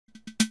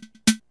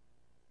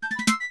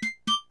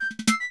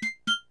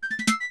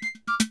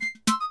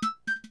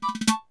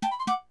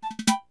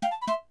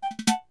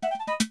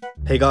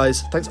Hey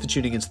guys, thanks for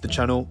tuning into the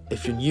channel.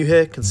 If you're new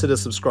here, consider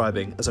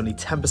subscribing, as only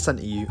 10%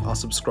 of you are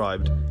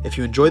subscribed. If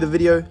you enjoy the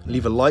video,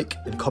 leave a like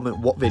and comment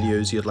what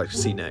videos you'd like to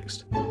see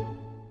next.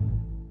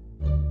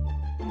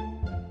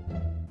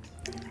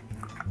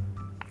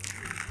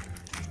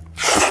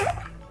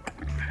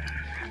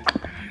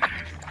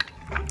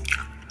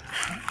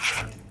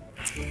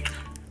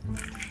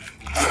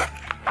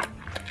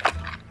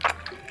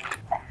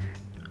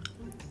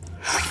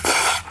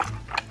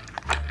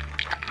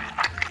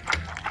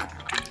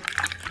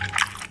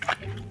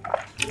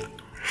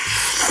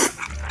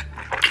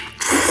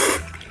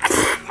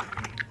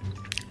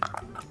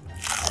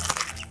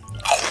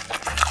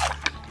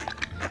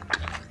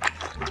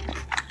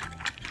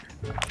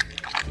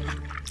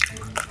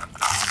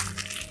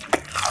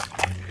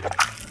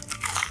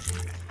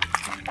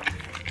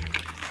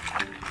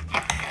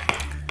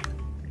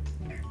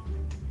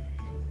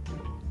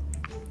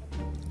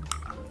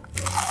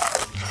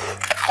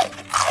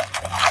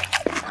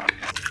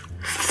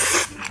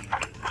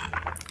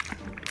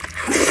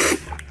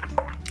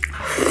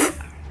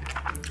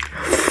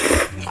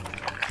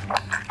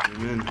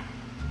 Man,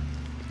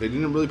 they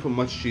didn't really put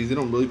much cheese. They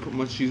don't really put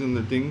much cheese on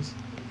their things,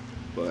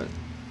 but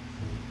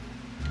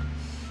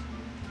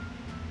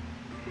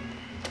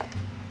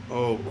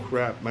oh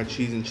crap, my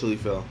cheese and chili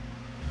fell.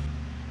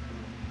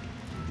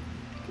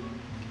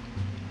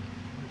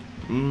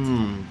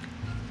 Mmm.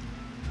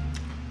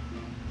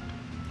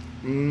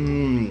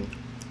 Mmm.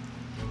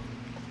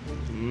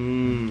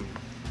 Mmm.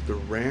 The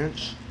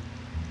ranch.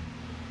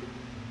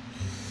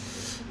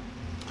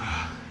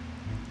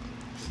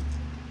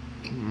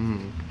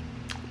 Mmm.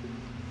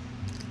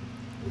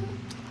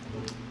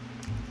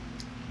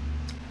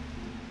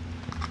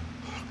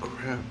 Oh,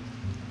 crap.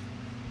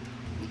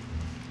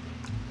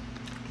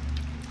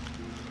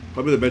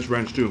 Probably the best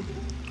ranch too.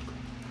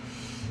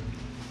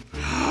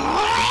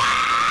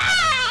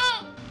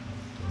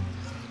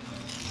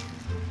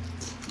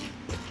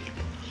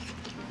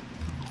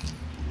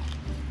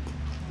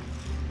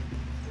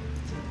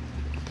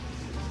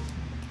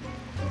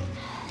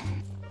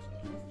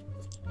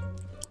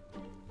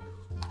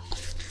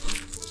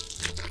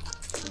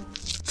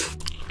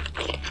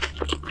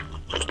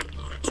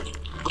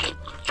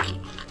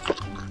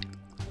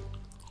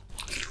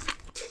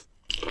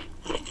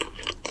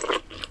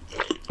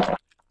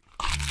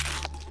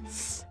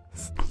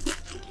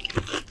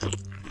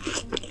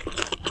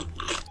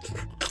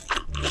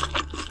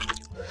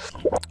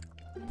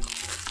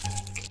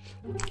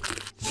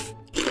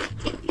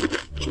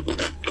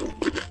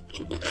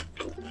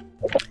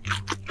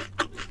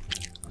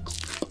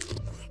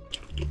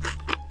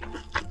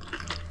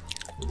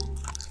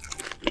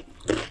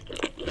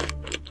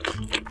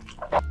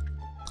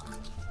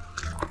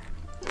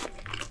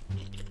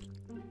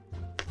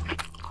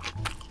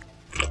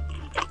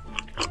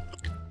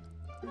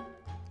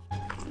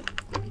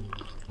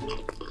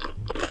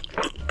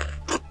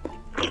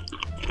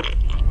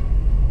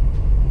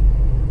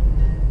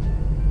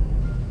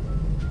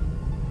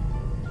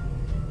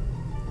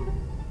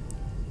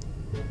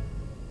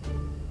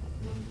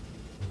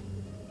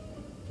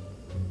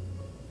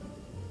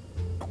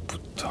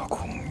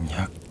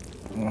 공약.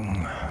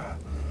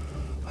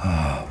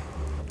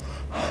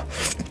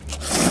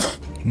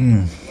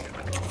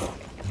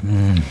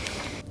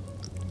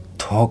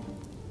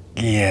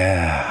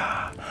 덕이야.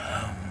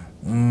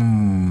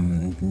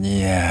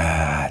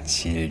 야,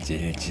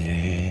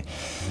 질질질.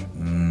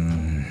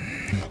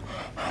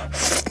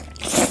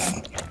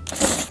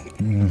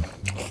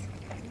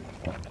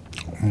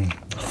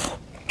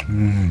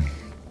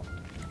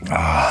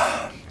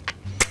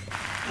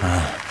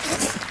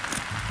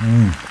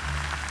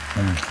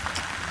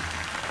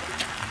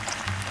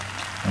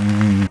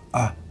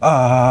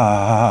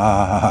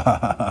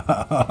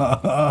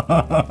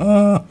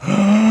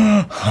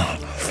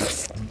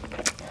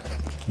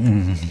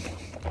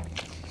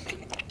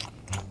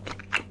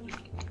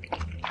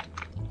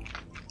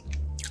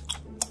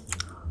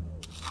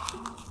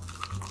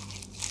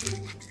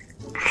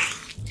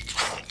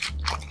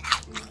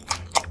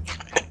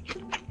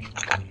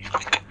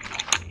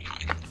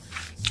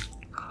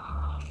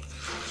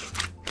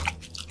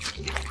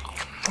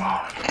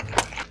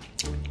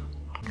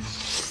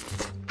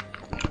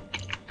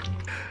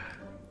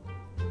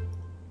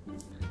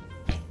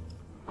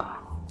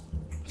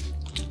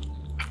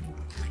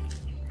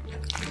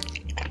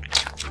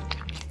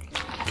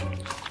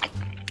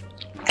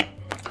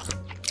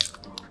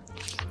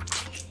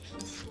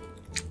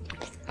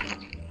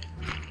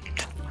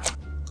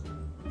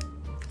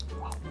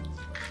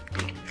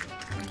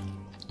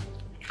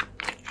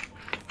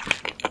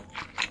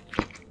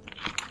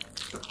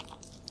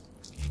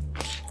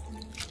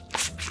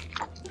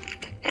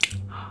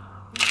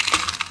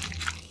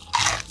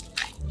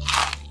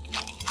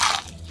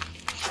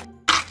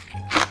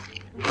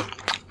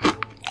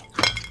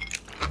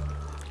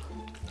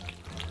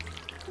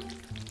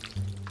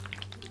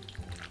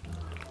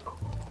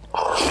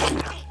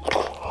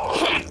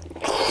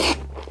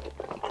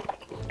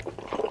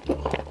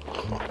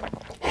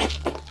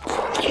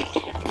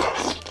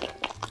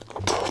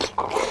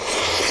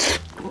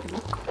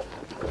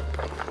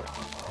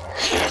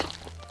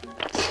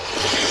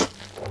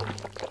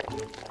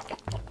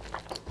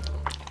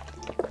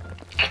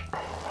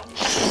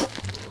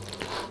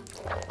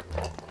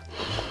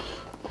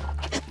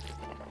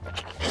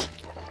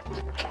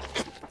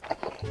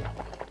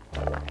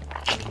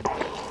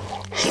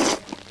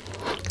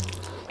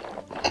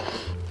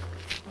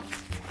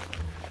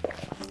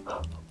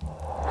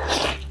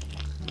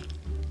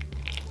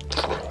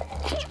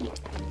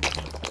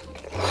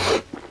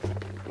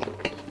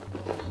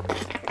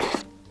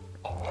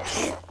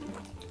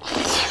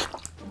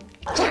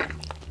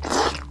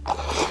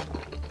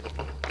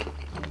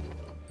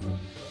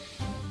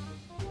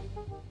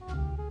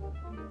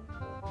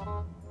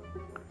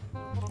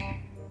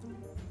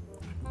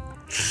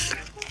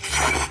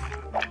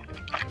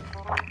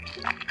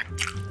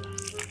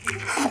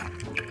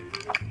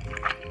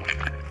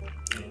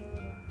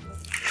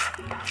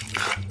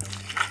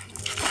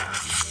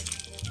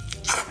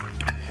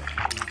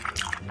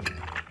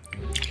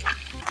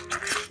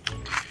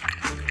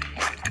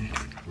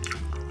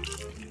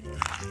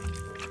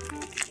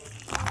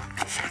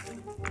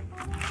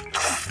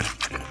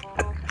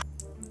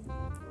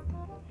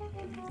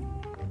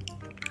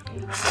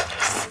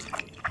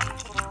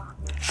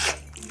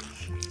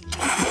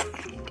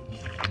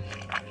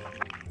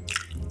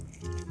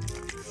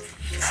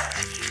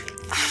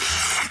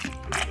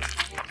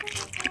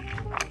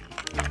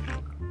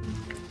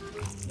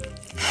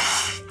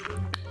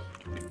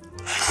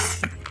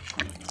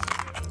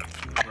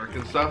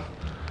 stuff.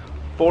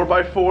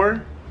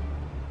 4x4.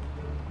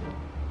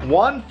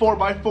 One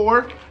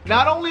 4x4.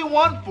 Not only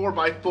one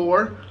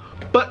 4x4,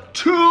 but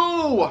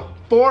two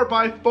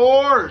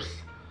 4x4s.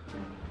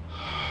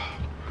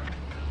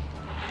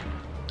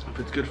 If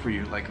it's good for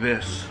you, like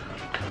this.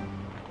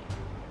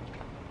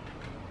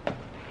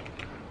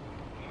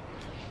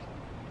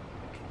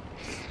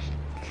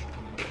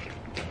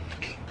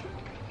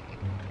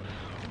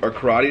 Or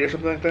karate or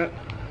something like that.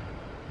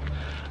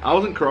 I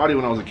was in karate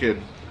when I was a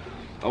kid.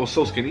 I was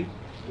so skinny.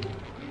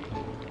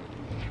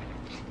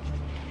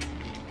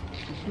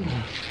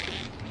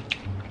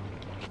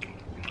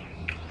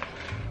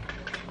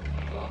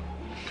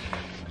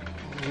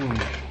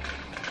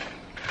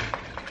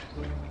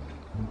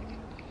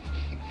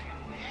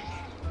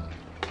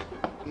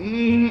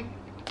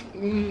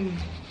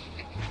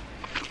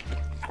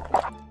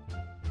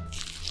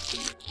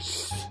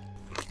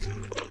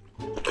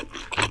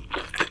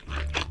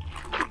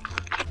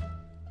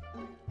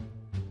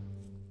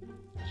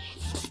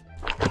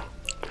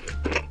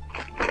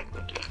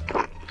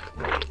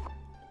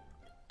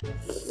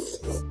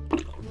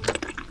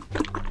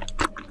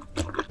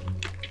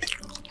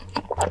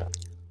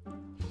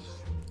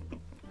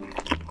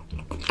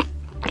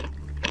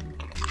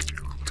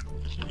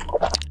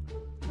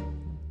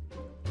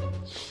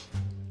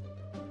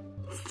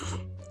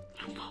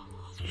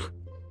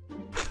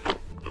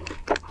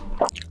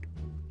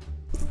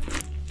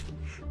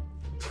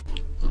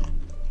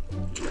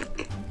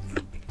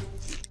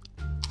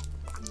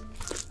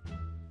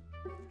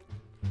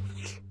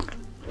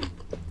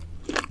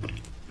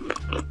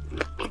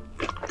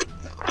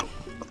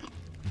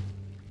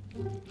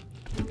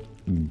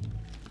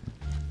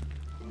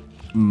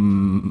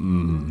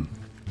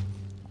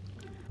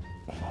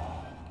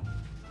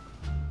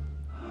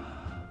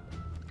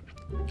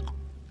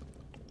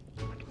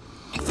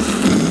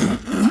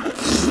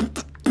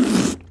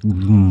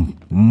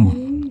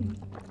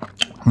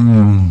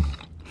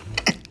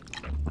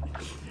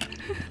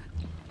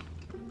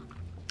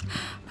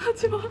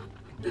 하지마.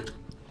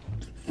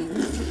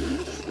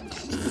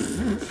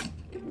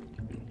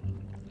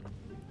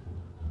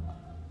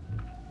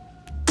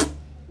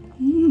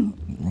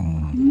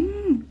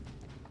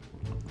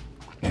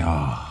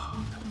 야.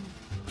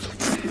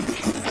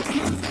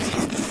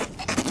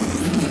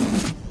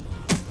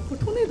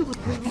 토네이도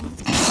같아요.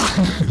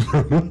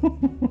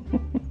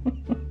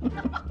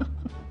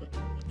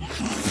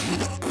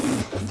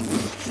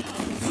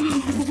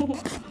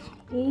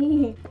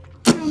 오,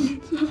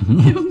 영자.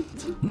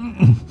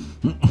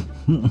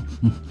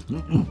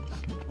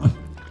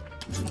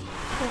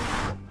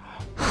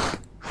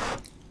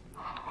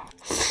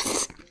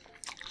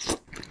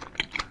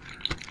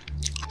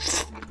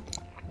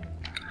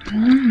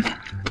 영자.